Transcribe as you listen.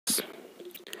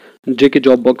जेके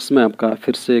job box में आपका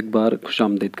फिर से एक बार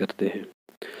खुशामदीद करते हैं।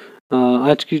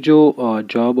 आज की जो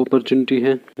जॉब अपॉर्चुनिटी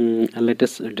है,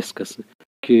 लेटेस्ट डिस्कस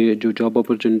कि जो जॉब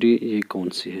अपॉर्चुनिटी ये कौन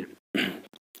सी है।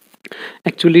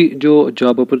 एक्चुअली जो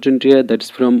जॉब अपॉर्चुनिटी है that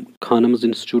is from खानम्स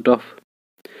institute of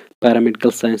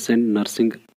paramedical science and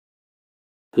nursing,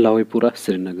 Lawaypora,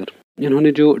 Srinagar.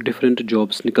 इन्होंने जो डिफरेंट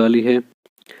जॉब्स निकाली है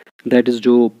दैट इज़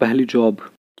जो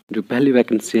पहली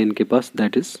वैकेंसी है इनके पास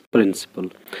दैट इज़ प्रिंसिपल।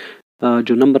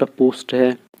 जो नंबर ऑफ पोस्ट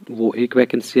है वो एक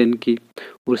वैकेंसी है इनकी,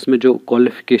 और इसमें जो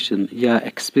क्वालिफिकेशन या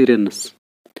एक्सपीरियंस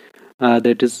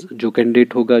दैट इज़ जो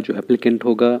कैंडिडेट होगा, जो एप्लीकेंट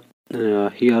होगा,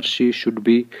 ही are she should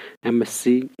be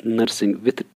MSc nursing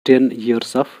with 10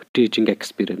 years of teaching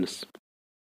experience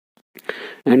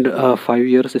and 5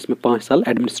 years, इसमें 5 साल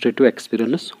एडमिनिस्ट्रेटिव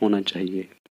एक्सपीरियंस होना चाहिए।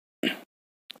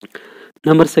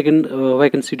 नंबर सेकंड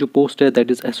वैकेंसी जो पोस्ट है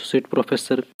दैट इज़ एसोसिएट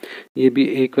प्रोफेसर, ये भी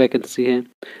एक वैकेंसी है।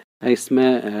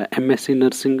 इसमें MSc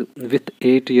nursing with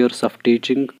 8 years of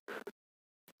teaching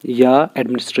या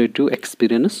एडमिनिस्ट्रेटिव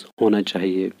एक्सपीरियंस होना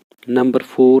चाहिए। नंबर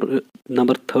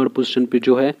थर्ड पोजीशन पे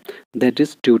जो है दैट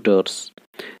इज़ ट्यूटर्स।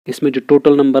 इसमें जो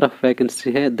टोटल नंबर ऑफ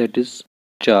वैकेंसी है दैट इज़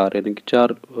 4, यानी कि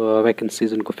 4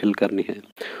 वैकेंसीज इनको फिल करनी है।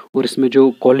 और इसमें जो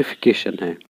क्वालिफिकेशन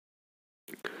है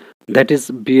that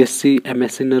is BSc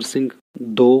MSc nursing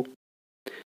 2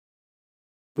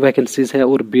 vacancies है,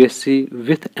 और BSc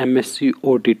with MSc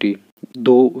OTT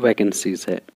 2 vacancies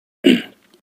है।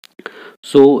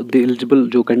 सो द एलिजिबल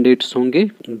जो कैंडिडेट्स होंगे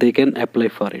they can apply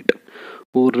for it.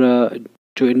 और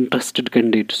जो इंटरेस्टेड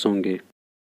कैंडिडेट्स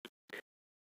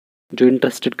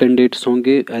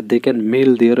होंगे they can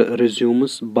mail there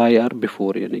resumes bye और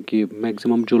बिफोर, यानी कि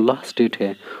मैक्सिमम जो लास्ट डेट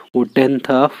है वो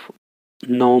 10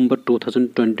 नवंबर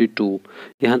 2022,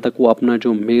 यहाँ तक वो अपना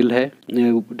जो मेल है,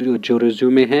 जो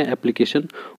रिज्यूमे है, एप्लीकेशन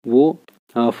वो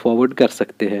फॉरवर्ड कर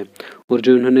सकते हैं। और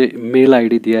जो इन्होंने मेल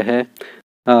आईडी दिया है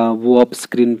वो आप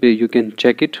स्क्रीन पे you can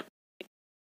check it.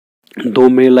 2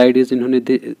 mail IDs इन्होंने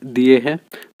दिए हैं,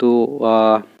 तो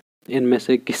इनमें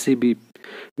से किसी भी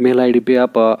मेल आईडी पे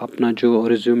आप अपना जो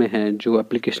रिज्यूमे है, जो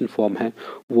एप्लीकेशन फॉर्म है,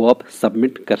 वो आप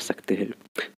सबमिट कर सकते हैं।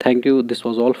 Thank you, this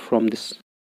was all from this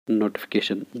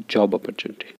notification job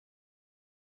opportunity.